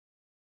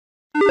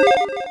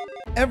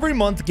Every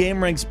month,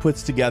 gameranx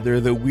puts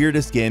together the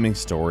weirdest gaming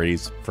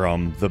stories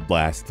from the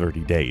last 30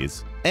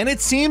 days. And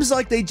it seems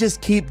like they just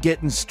keep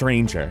getting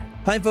stranger.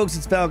 Hi folks,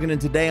 it's Falcon, and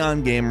today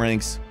on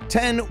gameranx,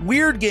 10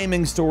 weird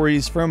gaming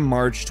stories from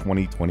March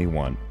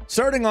 2021.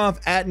 Starting off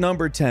at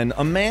number 10,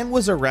 a man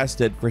was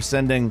arrested for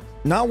sending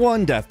not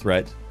one death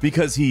threat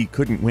because he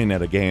couldn't win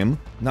at a game,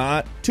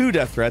 not 2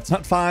 death threats,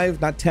 not 5,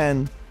 not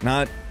 10,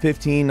 not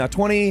 15, not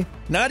 20,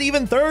 not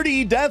even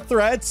 30 death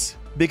threats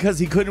because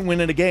he couldn't win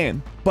at a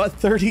game, but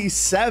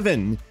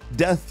 37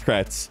 death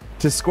threats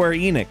to Square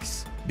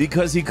Enix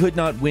because he could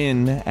not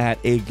win at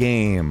a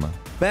game.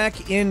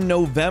 Back in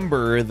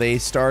November, they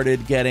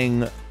started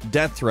getting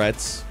death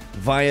threats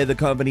via the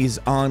company's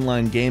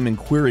online game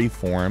inquiry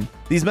form.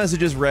 These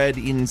messages read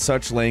in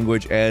such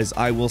language as,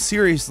 "I will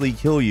seriously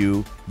kill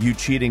you, you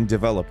cheating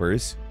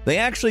developers." They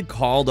actually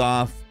called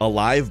off a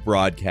live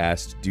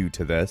broadcast due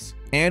to this.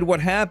 And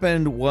what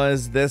happened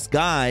was this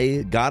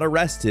guy got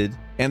arrested,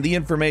 and the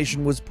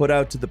information was put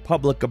out to the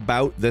public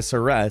about this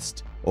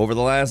arrest over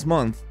the last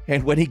month.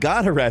 And when he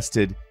got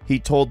arrested, he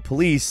told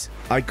police,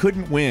 "I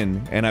couldn't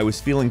win, and I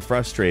was feeling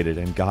frustrated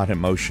and got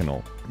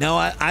emotional." Now,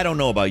 I don't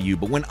know about you,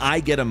 but when I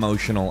get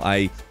emotional,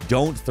 I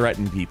don't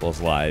threaten people's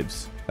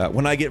lives.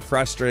 When I get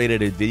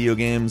frustrated at video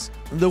games,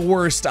 the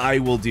worst I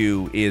will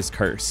do is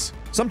curse.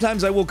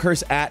 Sometimes I will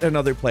curse at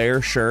another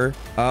player, sure,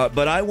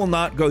 but I will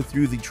not go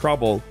through the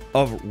trouble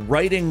of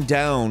writing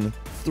down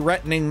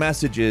threatening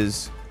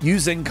messages,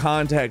 using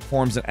contact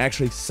forms, and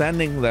actually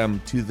sending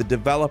them to the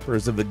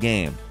developers of the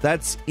game.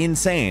 That's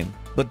insane.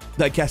 But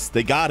I guess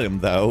they got him,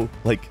 though.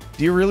 Like,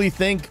 do you really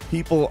think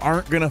people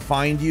aren't gonna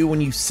find you when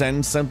you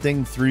send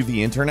something through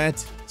the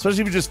internet?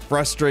 Especially if you're just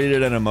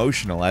frustrated and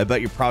emotional. I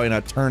bet you're probably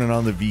not turning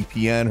on the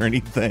VPN or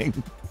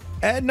anything.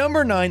 At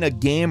number 9, a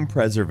game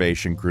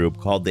preservation group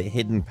called the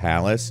Hidden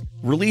Palace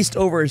released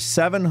over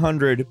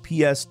 700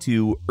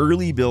 PS2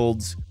 early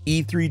builds,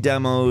 E3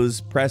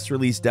 demos, press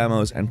release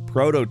demos, and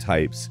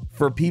prototypes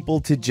for people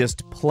to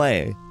just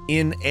play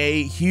in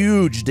a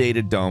huge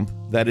data dump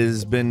that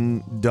has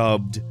been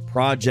dubbed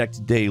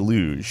Project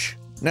Deluge.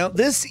 Now,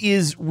 this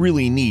is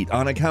really neat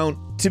on account,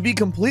 to be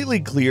completely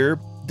clear,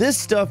 this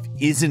stuff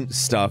isn't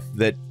stuff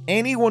that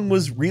anyone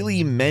was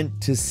really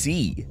meant to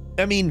see.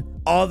 I mean,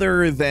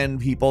 other than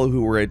people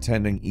who were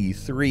attending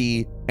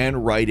E3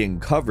 and writing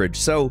coverage.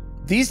 So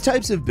these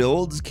types of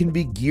builds can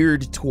be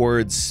geared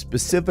towards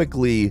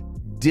specifically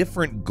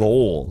different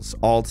goals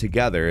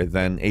altogether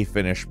than a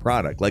finished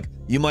product. Like,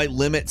 you might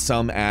limit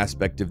some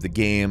aspect of the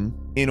game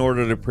in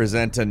order to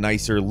present a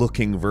nicer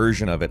looking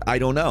version of it. I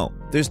don't know.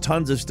 There's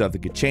tons of stuff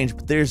that could change,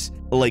 but there's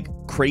like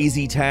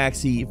Crazy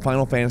Taxi,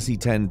 Final Fantasy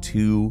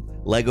X-2,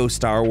 Lego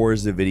Star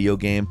Wars the video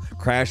game,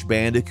 Crash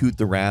Bandicoot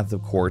The Wrath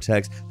of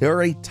Cortex. There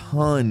are a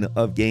ton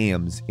of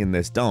games in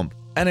this dump.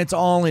 And it's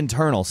all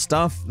internal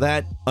stuff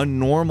that a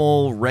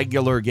normal,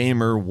 regular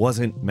gamer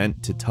wasn't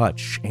meant to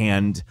touch,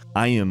 and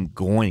I am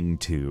going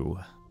to.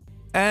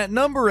 At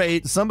number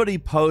 8, somebody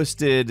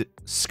posted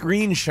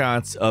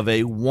screenshots of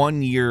a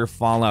 1-year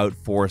Fallout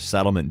 4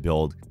 settlement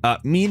build,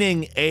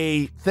 meaning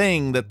a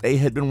thing that they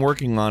had been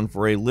working on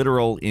for a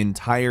literal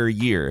entire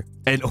year.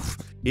 And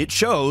it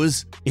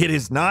shows it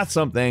is not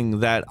something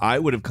that I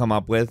would have come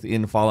up with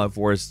in Fallout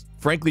 4's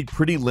frankly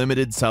pretty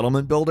limited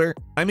settlement builder.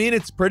 I mean,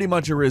 it's pretty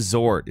much a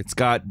resort. It's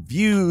got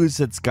views,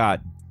 it's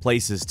got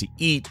places to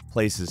eat,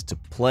 places to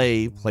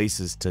play,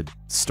 places to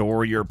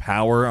store your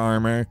power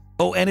armor.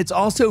 Oh, and it's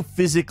also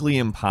physically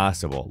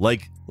impossible.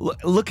 Like,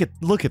 look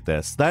at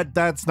this.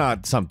 That's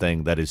not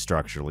something that is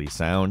structurally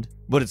sound,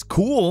 but it's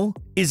cool.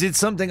 Is it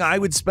something I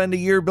would spend a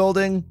year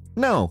building?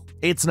 No,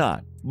 it's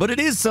not. But it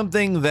is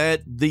something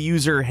that the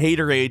user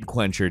Haterade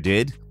Quencher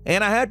did,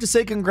 and I have to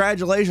say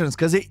congratulations,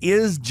 because it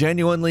is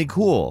genuinely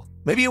cool.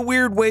 Maybe a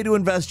weird way to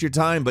invest your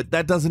time, but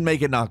that doesn't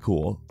make it not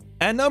cool.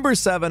 At number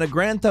 7, a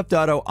Grand Theft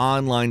Auto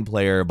online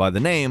player by the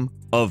name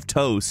of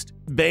Toast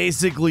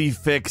basically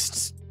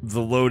fixed the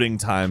loading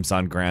times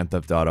on Grand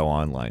Theft Auto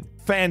Online.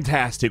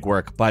 Fantastic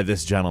work by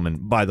this gentleman,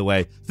 by the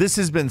way. This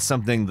has been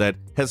something that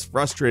has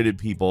frustrated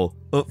people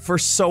for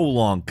so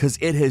long, because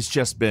it has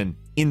just been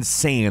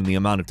insane the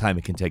amount of time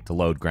it can take to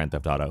load Grand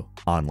Theft Auto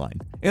Online.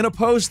 In a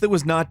post that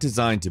was not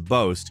designed to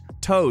boast,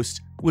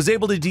 Toast was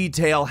able to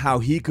detail how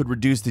he could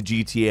reduce the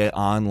GTA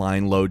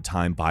Online load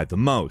time by the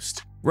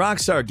most.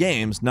 Rockstar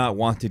Games, not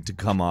wanting to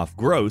come off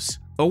gross,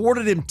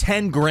 awarded him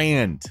 10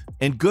 grand.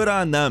 And good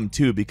on them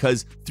too,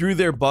 because through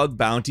their bug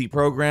bounty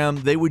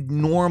program, they would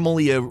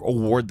normally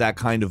award that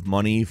kind of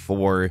money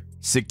for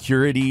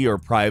security or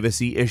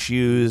privacy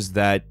issues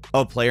that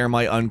a player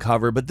might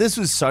uncover. But this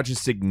was such a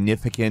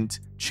significant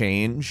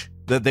change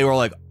that they were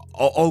like,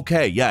 oh,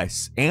 okay,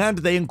 yes. And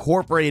they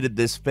incorporated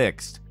this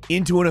fixed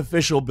into an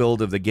official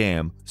build of the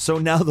game. So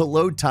now the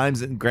load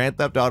times in Grand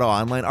Theft Auto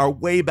Online are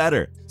way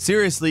better.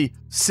 Seriously,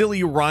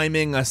 silly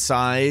rhyming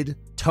aside,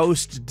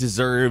 Toast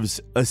deserves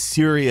a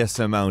serious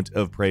amount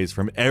of praise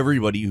from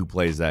everybody who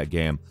plays that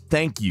game.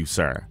 Thank you,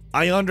 sir.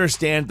 I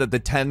understand that the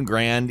 10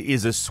 grand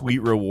is a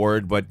sweet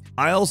reward, but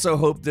I also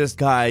hope this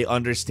guy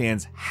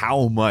understands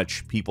how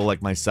much people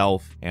like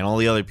myself and all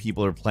the other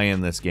people are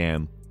playing this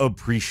game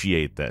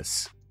appreciate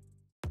this.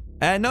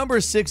 At number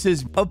 6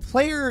 is a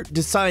player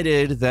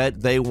decided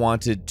that they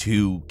wanted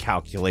to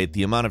calculate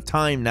the amount of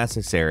time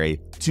necessary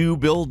to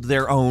build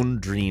their own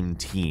dream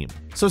team.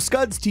 So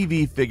Scuds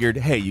TV figured,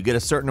 hey, you get a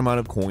certain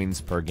amount of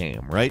coins per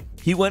game, right?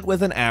 He went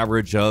with an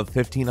average of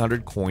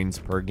 1,500 coins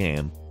per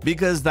game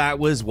because that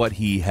was what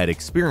he had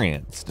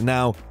experienced.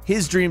 Now,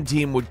 his dream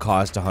team would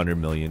cost 100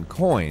 million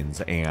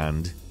coins,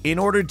 and in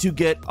order to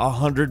get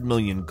 100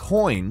 million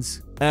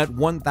coins, at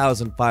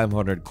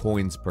 1,500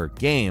 coins per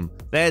game,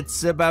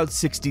 that's about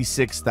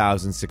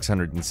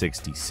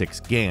 66,666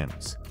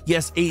 games.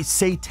 Yes, a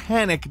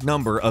satanic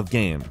number of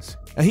games.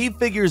 Now, he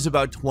figures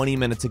about 20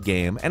 minutes a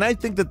game, and I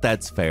think that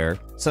that's fair.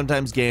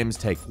 Sometimes games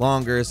take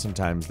longer,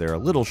 sometimes they're a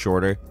little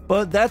shorter,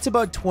 but that's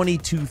about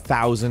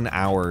 22,000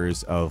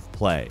 hours of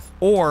play,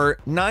 or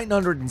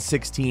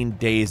 916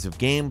 days of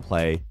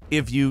gameplay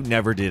if you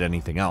never did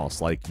anything else,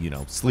 like,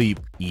 sleep,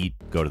 eat,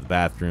 go to the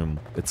bathroom,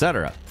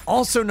 etc.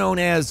 Also known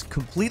as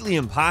completely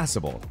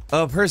impossible.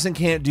 A person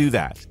can't do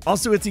that.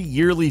 Also, it's a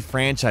yearly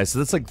franchise, so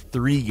that's like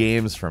 3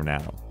 games from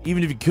now.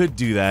 Even if you could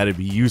do that, it'd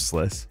be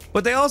useless.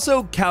 But they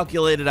also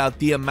calculated out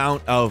the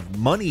amount of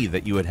money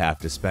that you would have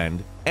to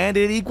spend, and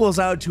it equals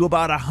out to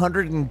about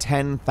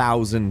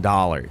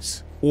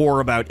 $110,000,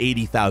 or about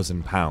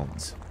 80,000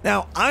 pounds.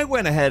 Now, I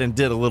went ahead and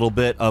did a little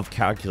bit of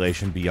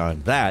calculation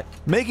beyond that,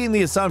 making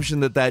the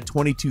assumption that that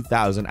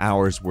 22,000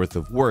 hours worth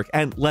of work,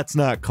 and let's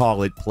not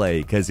call it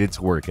play because it's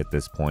work at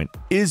this point,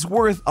 is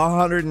worth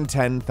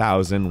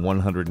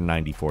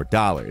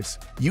 $110,194.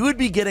 You would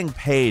be getting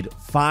paid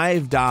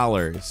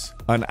 $5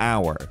 an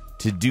hour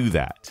to do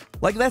that.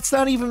 Like, that's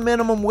not even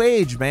minimum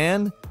wage,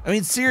 man. I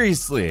mean,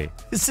 seriously,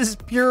 this is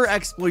pure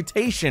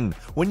exploitation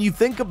when you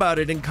think about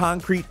it in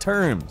concrete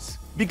terms.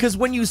 Because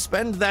when you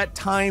spend that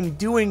time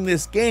doing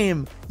this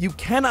game, you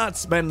cannot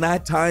spend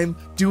that time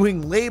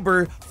doing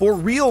labor for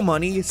real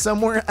money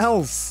somewhere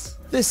else.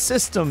 This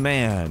system,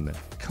 man,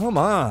 come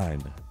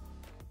on.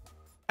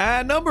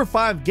 At number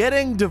 5,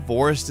 getting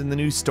divorced in the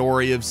new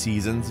Story of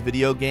Seasons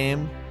video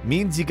game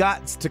means you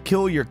got to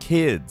kill your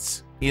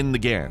kids in the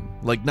game,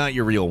 like not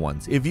your real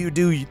ones. If you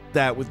do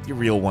that with your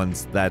real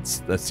ones,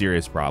 that's a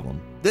serious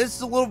problem. This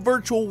is a little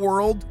virtual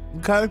world,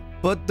 okay?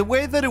 But the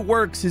way that it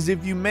works is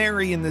if you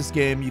marry in this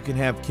game, you can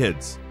have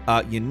kids.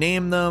 You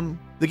name them.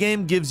 The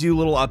game gives you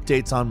little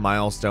updates on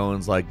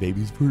milestones like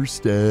baby's first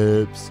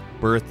steps,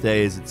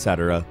 birthdays,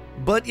 etc.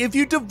 But if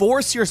you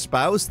divorce your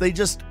spouse, they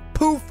just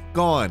poof,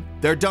 gone.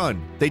 They're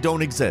done. They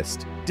don't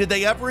exist. Did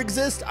they ever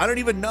exist? I don't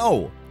even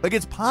know. Like,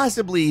 it's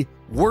possibly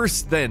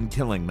worse than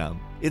killing them.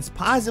 It's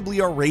possibly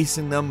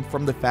erasing them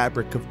from the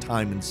fabric of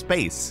time and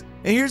space.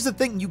 And here's the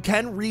thing, you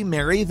can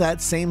remarry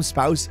that same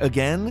spouse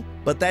again,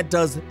 but that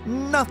does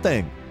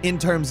nothing in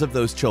terms of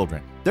those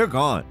children. They're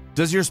gone.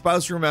 Does your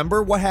spouse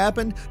remember what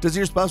happened? Does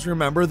your spouse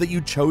remember that you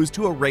chose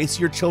to erase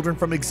your children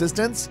from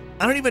existence?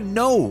 I don't even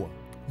know.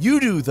 You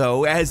do,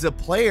 though, as a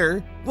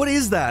player. What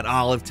is that,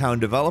 Olive Town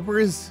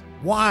developers?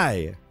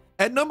 Why?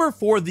 At number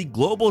 4, the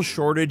global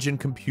shortage in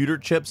computer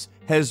chips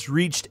has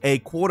reached a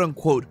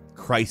quote-unquote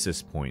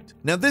crisis point.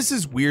 Now, this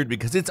is weird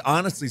because it's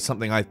honestly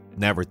something I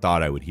never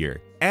thought I would hear.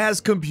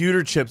 As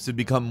computer chips have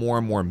become more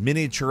and more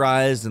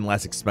miniaturized and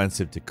less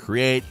expensive to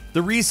create,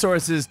 the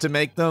resources to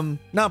make them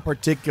not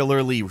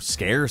particularly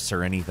scarce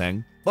or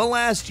anything. But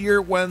last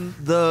year, when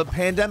the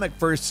pandemic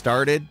first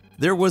started,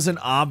 there was an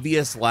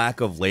obvious lack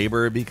of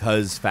labor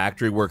because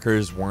factory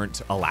workers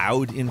weren't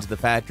allowed into the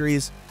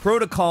factories.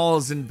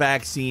 Protocols and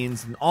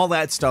vaccines and all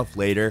that stuff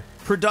later,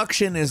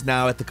 production is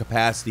now at the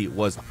capacity it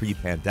was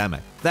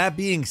pre-pandemic. That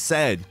being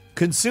said,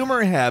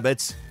 consumer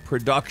habits,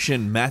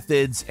 production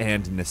methods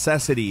and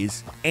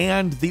necessities,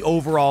 and the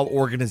overall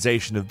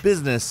organization of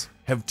business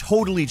have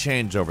totally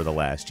changed over the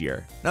last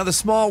year. Now, the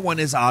small one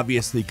is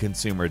obviously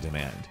consumer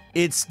demand.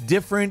 It's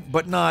different,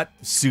 but not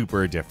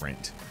super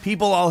different.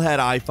 People all had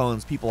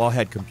iPhones, people all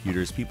had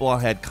computers, people all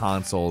had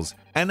consoles,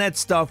 and that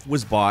stuff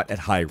was bought at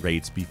high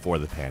rates before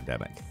the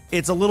pandemic.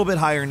 It's a little bit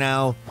higher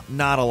now,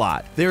 not a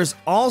lot. There's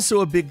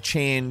also a big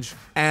change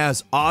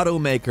as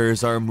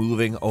automakers are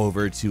moving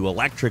over to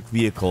electric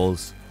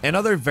vehicles, and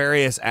other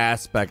various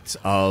aspects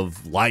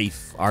of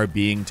life are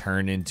being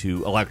turned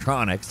into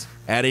electronics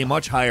at a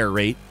much higher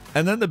rate.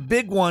 And then the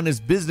big one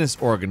is business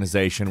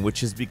organization,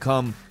 which has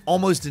become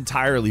almost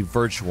entirely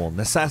virtual,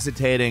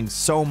 necessitating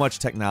so much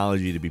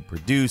technology to be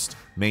produced,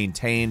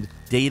 maintained,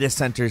 data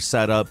centers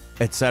set up,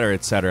 etc.,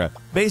 etc.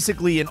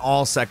 Basically, in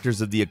all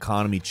sectors of the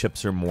economy,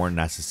 chips are more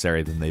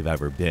necessary than they've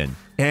ever been.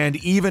 And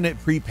even at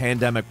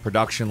pre-pandemic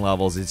production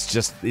levels,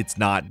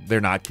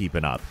 they're not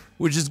keeping up.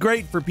 Which is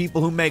great for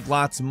people who make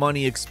lots of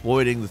money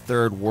exploiting the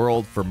third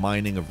world for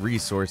mining of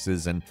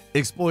resources and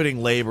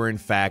exploiting labor in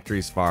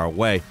factories far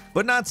away,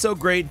 but not so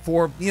great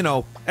for,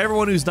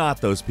 everyone who's not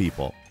those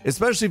people.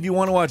 Especially if you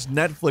want to watch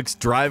Netflix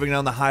driving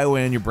down the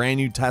highway in your brand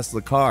new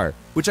Tesla car,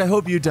 which I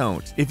hope you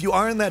don't. If you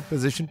are in that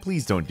position,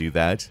 please don't do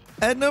that.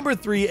 At number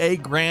 3, a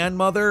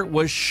grandmother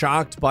was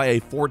shocked by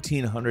a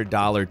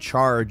 $1,400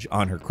 charge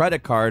on her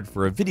credit card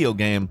for a video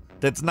game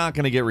that's not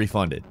going to get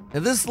refunded.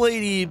 And this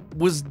lady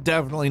was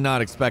definitely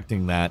not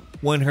expecting that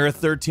when her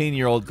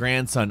 13-year-old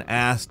grandson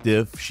asked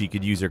if she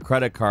could use her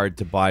credit card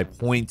to buy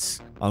points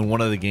on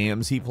one of the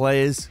games he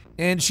plays,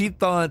 and she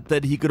thought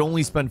that he could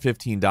only spend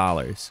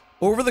 $15.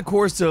 Over the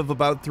course of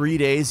about 3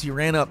 days, he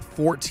ran up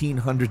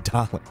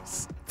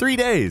 $1,400. 3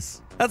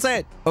 days. That's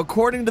it.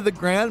 According to the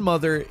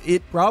grandmother,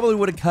 it probably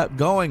would have kept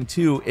going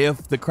too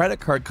if the credit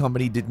card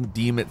company didn't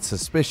deem it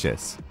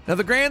suspicious. Now,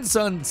 the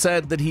grandson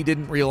said that he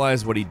didn't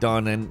realize what he'd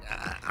done, and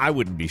I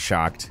wouldn't be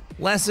shocked.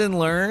 Lesson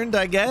learned,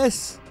 I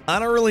guess? I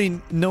don't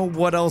really know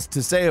what else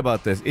to say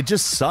about this. It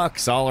just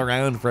sucks all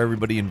around for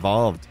everybody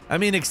involved. I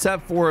mean,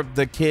 except for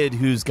the kid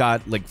who's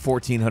got like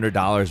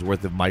 $1,400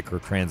 worth of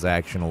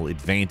microtransactional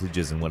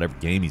advantages in whatever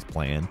game he's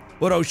playing.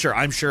 But oh sure,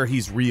 I'm sure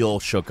he's real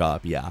shook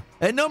up, yeah.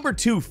 At number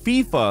 2,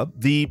 FIFA,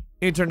 the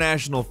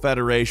International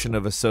Federation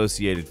of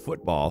Associated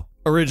Football.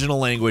 Original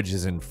language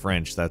is in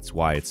French, that's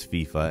why it's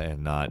FIFA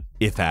and not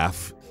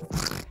IFAF.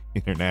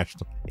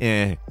 International.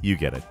 You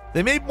get it.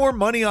 They made more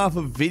money off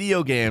of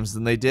video games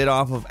than they did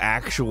off of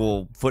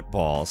actual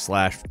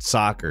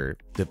football/soccer,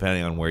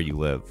 depending on where you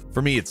live.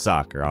 For me, it's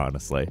soccer,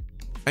 honestly.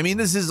 I mean,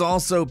 this is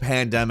also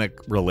pandemic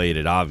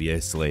related,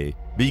 obviously,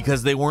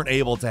 because they weren't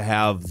able to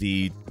have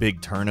the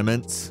big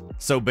tournaments.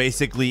 So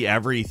basically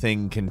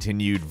everything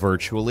continued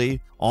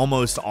virtually.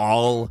 Almost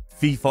all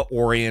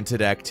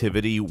FIFA-oriented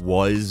activity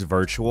was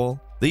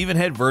virtual. They even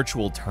had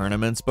virtual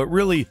tournaments, but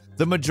really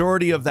the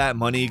majority of that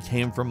money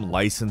came from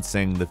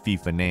licensing the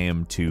FIFA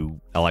name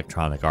to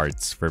Electronic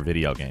Arts for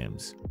video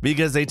games,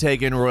 because they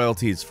take in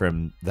royalties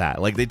from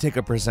that. Like, they take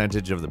a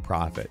percentage of the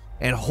profit.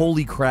 And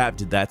holy crap,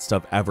 did that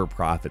stuff ever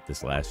profit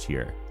this last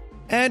year.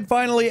 And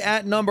finally,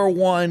 at number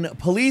 1,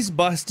 police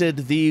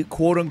busted the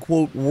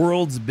quote-unquote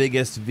world's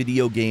biggest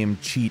video game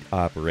cheat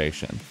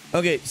operation.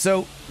 Okay,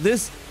 so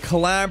this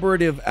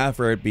collaborative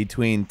effort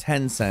between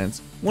Tencent,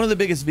 one of the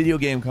biggest video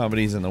game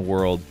companies in the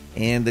world,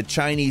 and the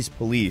Chinese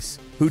police,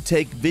 who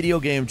take video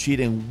game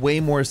cheating way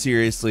more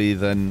seriously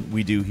than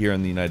we do here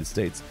in the United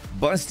States,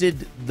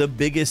 busted the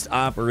biggest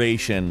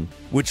operation,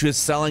 which was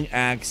selling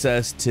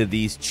access to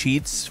these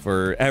cheats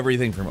for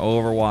everything from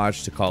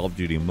Overwatch to Call of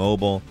Duty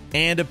Mobile.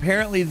 And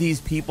apparently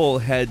these people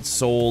had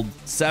sold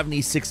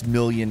 $76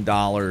 million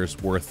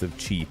worth of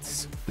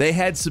cheats. They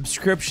had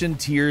subscription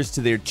tiers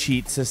to their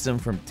cheat system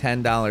from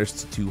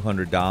 $10 to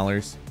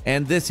 $200.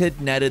 And this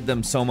had netted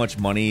them so much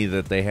money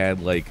that they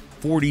had like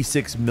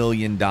 $46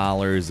 million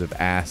of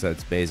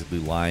assets basically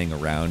lying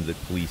around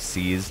that police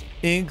seized,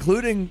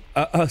 including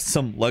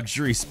some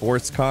luxury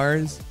sports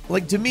cars.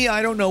 Like, to me,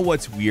 I don't know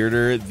what's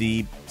weirder,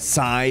 the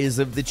size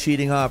of the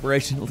cheating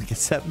operation, like a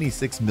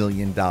 $76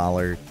 million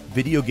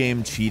video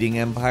game cheating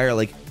empire.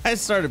 Like, I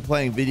started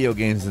playing video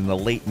games in the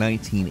late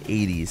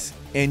 1980s,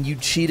 and you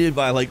cheated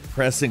by like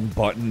pressing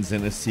buttons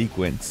in a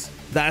sequence.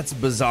 That's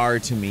bizarre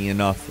to me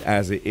enough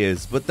as it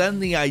is. But then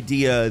the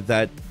idea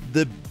that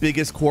the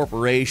biggest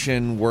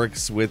corporation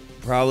works with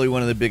probably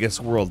one of the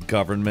biggest world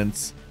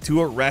governments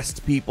to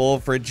arrest people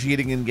for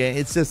cheating in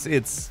games.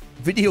 It's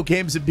video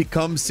games have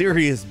become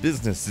serious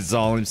business is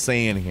all I'm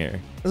saying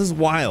here. This is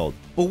wild.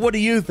 But what do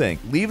you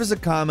think? Leave us a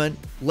comment.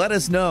 Let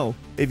us know.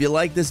 If you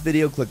like this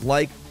video, click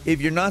like. If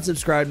you're not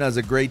subscribed, now's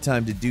a great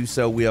time to do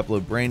so. We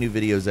upload brand new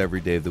videos every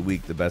day of the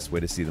week. The best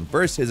way to see them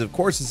first is, of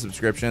course, a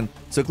subscription.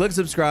 So click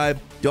subscribe.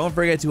 Don't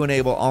forget to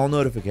enable all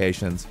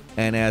notifications.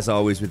 And as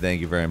always, we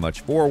thank you very much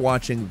for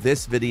watching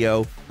this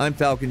video. I'm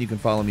Falcon. You can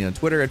follow me on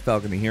Twitter at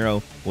Falcon the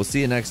Hero. We'll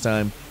see you next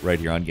time right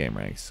here on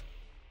gameranx.